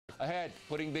Ahead,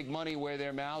 putting big money where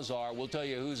their mouths are. We'll tell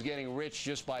you who's getting rich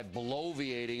just by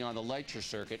bloviating on the lecture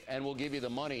circuit, and we'll give you the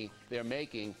money they're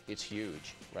making. It's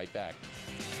huge. Right back.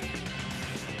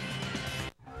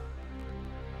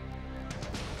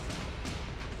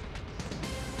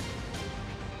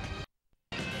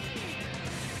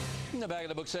 In the back of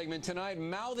the book segment tonight,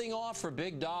 mouthing off for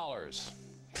big dollars.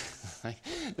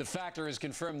 The Factor has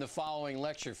confirmed the following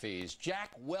lecture fees. Jack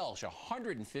Welch,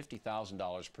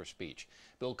 $150,000 per speech.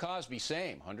 Bill Cosby,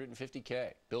 same,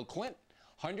 $150K. Bill Clinton,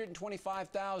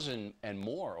 $125,000 and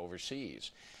more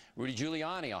overseas. Rudy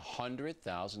Giuliani,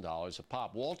 $100,000 a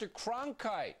pop. Walter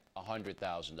Cronkite,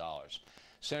 $100,000.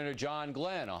 Senator John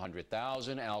Glenn,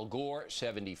 $100,000. Al Gore,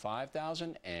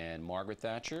 $75,000. And Margaret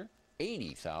Thatcher,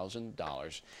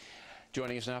 $80,000.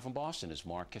 Joining us now from Boston is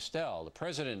Mark Castel, the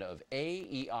president of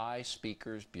AEI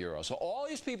Speakers Bureau. So all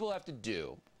these people have to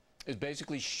do is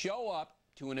basically show up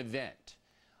to an event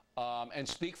and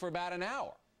speak for about an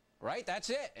hour, right? That's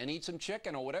it, and eat some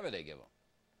chicken or whatever they give them.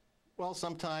 Well,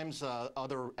 sometimes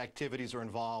other activities are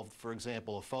involved. For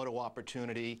example, a photo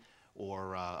opportunity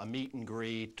or a meet and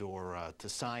greet or to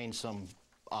sign some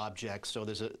objects. So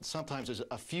sometimes there's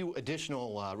a few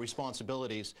additional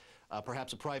responsibilities,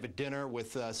 perhaps a private dinner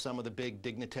with some of the big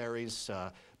dignitaries.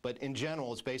 But in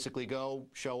general, it's basically go,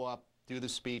 show up, do the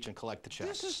speech, and collect the check.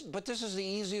 But this is the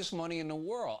easiest money in the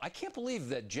world. I can't believe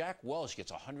that Jack Welch gets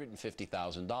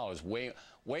 $150,000,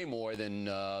 way more than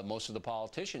most of the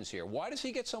politicians here. Why does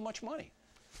he get so much money?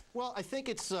 Well, I think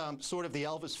it's sort of the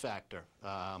Elvis factor.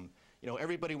 You know,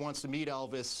 everybody wants to meet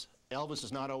Elvis. Elvis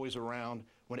is not always around.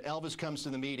 When Elvis comes to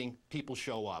the meeting, people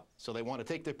show up. So they want to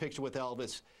take their picture with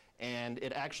Elvis, and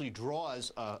it actually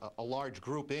draws a large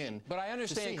group in. But I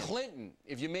understand Clinton,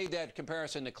 if you made that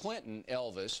comparison to Clinton,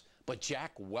 Elvis, but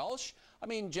Jack Welch? I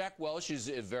mean, Jack Welch is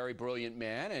a very brilliant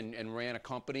man and ran a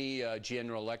company,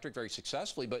 General Electric, very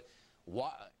successfully. But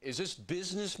is this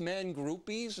businessmen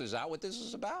groupies? Is that what this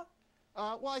is about?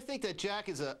 Well, I think that Jack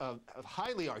is a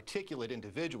highly articulate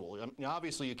individual. I mean,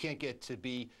 obviously, you can't get to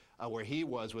be where he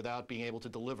was without being able to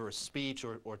deliver a speech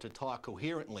or to talk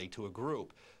coherently to a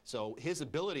group. So his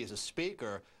ability as a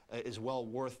speaker is well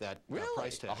worth that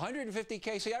price tag.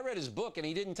 $150K? See, I read his book, and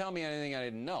he didn't tell me anything I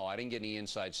didn't know. I didn't get any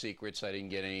inside secrets. I didn't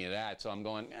get any of that. So I'm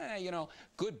going, you know,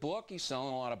 good book. He's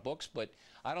selling a lot of books, but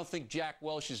I don't think Jack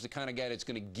Welch is the kind of guy that's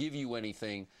going to give you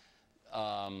anything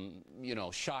you know,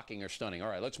 shocking or stunning. All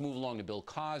right, let's move along to Bill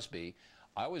Cosby.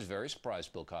 I was very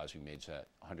surprised Bill Cosby made that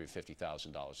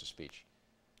 $150,000 a speech.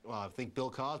 Well, I think Bill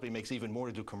Cosby makes even more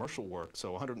to do commercial work,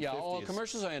 so 150 Yeah, all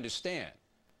commercials I understand,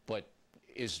 but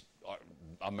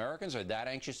Americans are that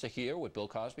anxious to hear what Bill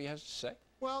Cosby has to say?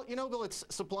 Well, you know, Bill, it's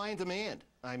supply and demand.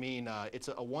 I mean, it's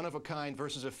a one-of-a-kind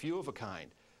versus a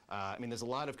few-of-a-kind. I mean, there's a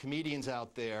lot of comedians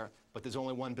out there, but there's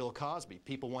only one Bill Cosby.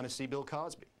 People want to see Bill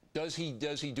Cosby. Does he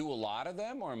do a lot of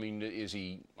them, or I mean, is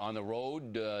he on the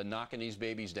road knocking these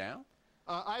babies down?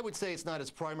 I would say it's not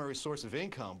his primary source of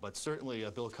income, but certainly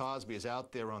Bill Cosby is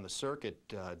out there on the circuit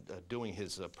doing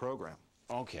his program.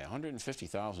 Okay,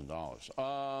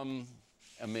 $150,000.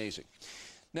 Amazing.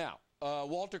 Now,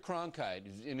 Walter Cronkite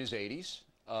is in his 80s.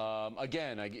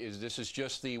 Again, this is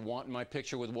just the wanting my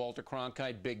picture with Walter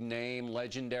Cronkite, big name,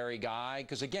 legendary guy?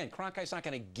 Because again, Cronkite's not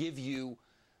going to give you.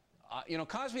 You know,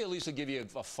 Cosby at least will give you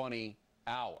a funny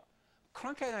hour.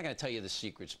 Cronkite's not going to tell you the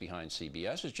secrets behind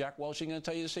CBS. Is Jack Welch going to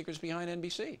tell you the secrets behind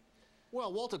NBC?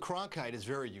 Well, Walter Cronkite is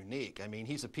very unique. I mean,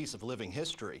 he's a piece of living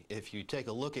history. If you take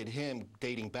a look at him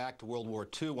dating back to World War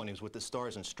II when he was with the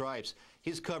Stars and Stripes,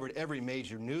 he's covered every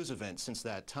major news event since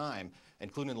that time,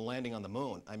 including the landing on the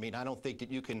moon. I mean, I don't think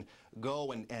that you can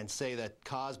go and say that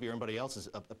Cosby or anybody else is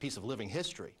a piece of living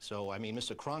history. So, I mean,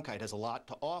 Mr. Cronkite has a lot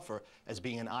to offer as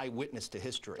being an eyewitness to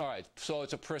history. All right, so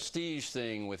it's a prestige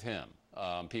thing with him.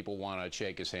 People want to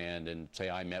shake his hand and say,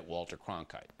 I met Walter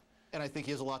Cronkite. And I think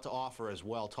he has a lot to offer as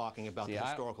well, talking about the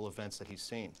historical events that he's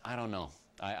seen. I don't know.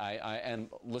 And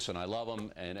listen, I love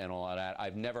him and all of that.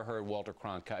 I've never heard Walter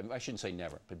Cronkite, I shouldn't say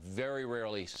never, but very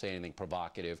rarely say anything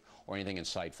provocative or anything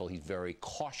insightful. He's very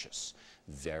cautious,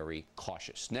 very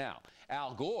cautious. Now,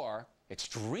 Al Gore,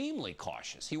 extremely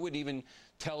cautious. He wouldn't even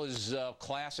tell his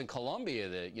class in Columbia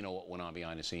that, you know, what went on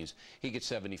behind the scenes. He gets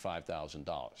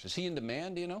 $75,000. Is he in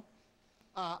demand, do you know?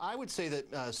 I would say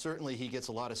that certainly he gets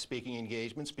a lot of speaking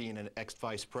engagements, being an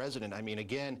ex-vice president. I mean,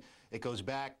 again, it goes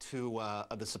back to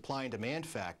the supply and demand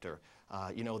factor.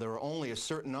 You know, there are only a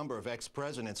certain number of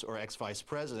ex-presidents or ex-vice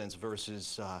presidents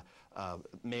versus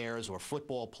mayors or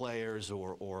football players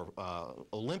or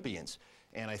Olympians.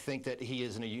 And I think that he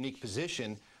is in a unique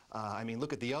position. I mean,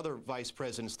 look at the other vice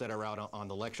presidents that are out on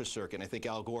the lecture circuit. And I think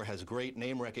Al Gore has great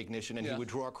name recognition, and he would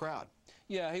draw a crowd.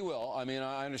 Yeah, he will. I mean,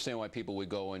 I understand why people would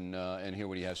go and hear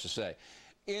what he has to say.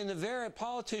 In the various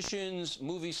politicians,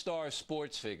 movie stars,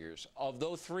 sports figures, of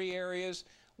those three areas,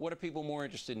 what are people more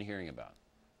interested in hearing about?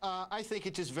 I think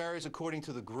it just varies according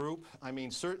to the group. I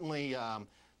mean, certainly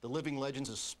the living legends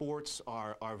of sports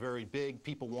are very big.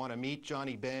 People want to meet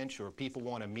Johnny Bench, or people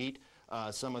want to meet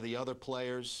some of the other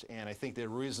players, and I think they're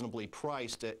reasonably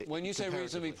priced. When you say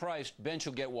reasonably priced, Bench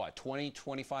will get what, $20,000,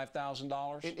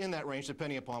 $25,000? In that range,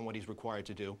 depending upon what he's required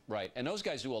to do. Right, and those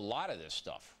guys do a lot of this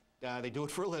stuff. They do it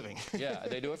for a living. Yeah,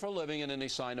 they do it for a living, and then they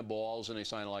sign the balls, and they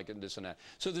sign like this and that.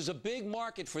 So there's a big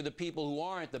market for the people who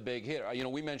aren't the big hitter. You know,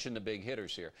 we mentioned the big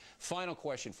hitters here. Final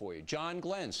question for you. John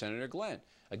Glenn, Senator Glenn,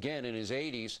 again in his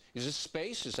 80s. Is this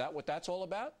space? Is that what that's all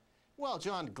about? Well,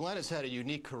 John Glenn has had a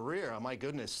unique career. My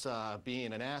goodness,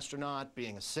 being an astronaut,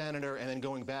 being a senator, and then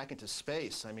going back into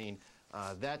space. I mean,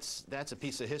 that's a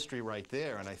piece of history right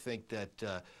there, and I think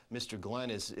that Mr. Glenn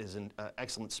is an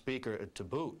excellent speaker to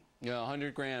boot. Yeah,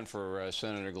 100 grand for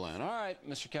Senator Glenn. All right,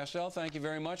 Mr. Castel, thank you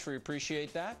very much. We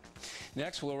appreciate that.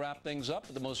 Next, we'll wrap things up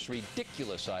with the most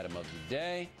ridiculous item of the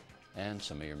day and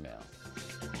some of your mail.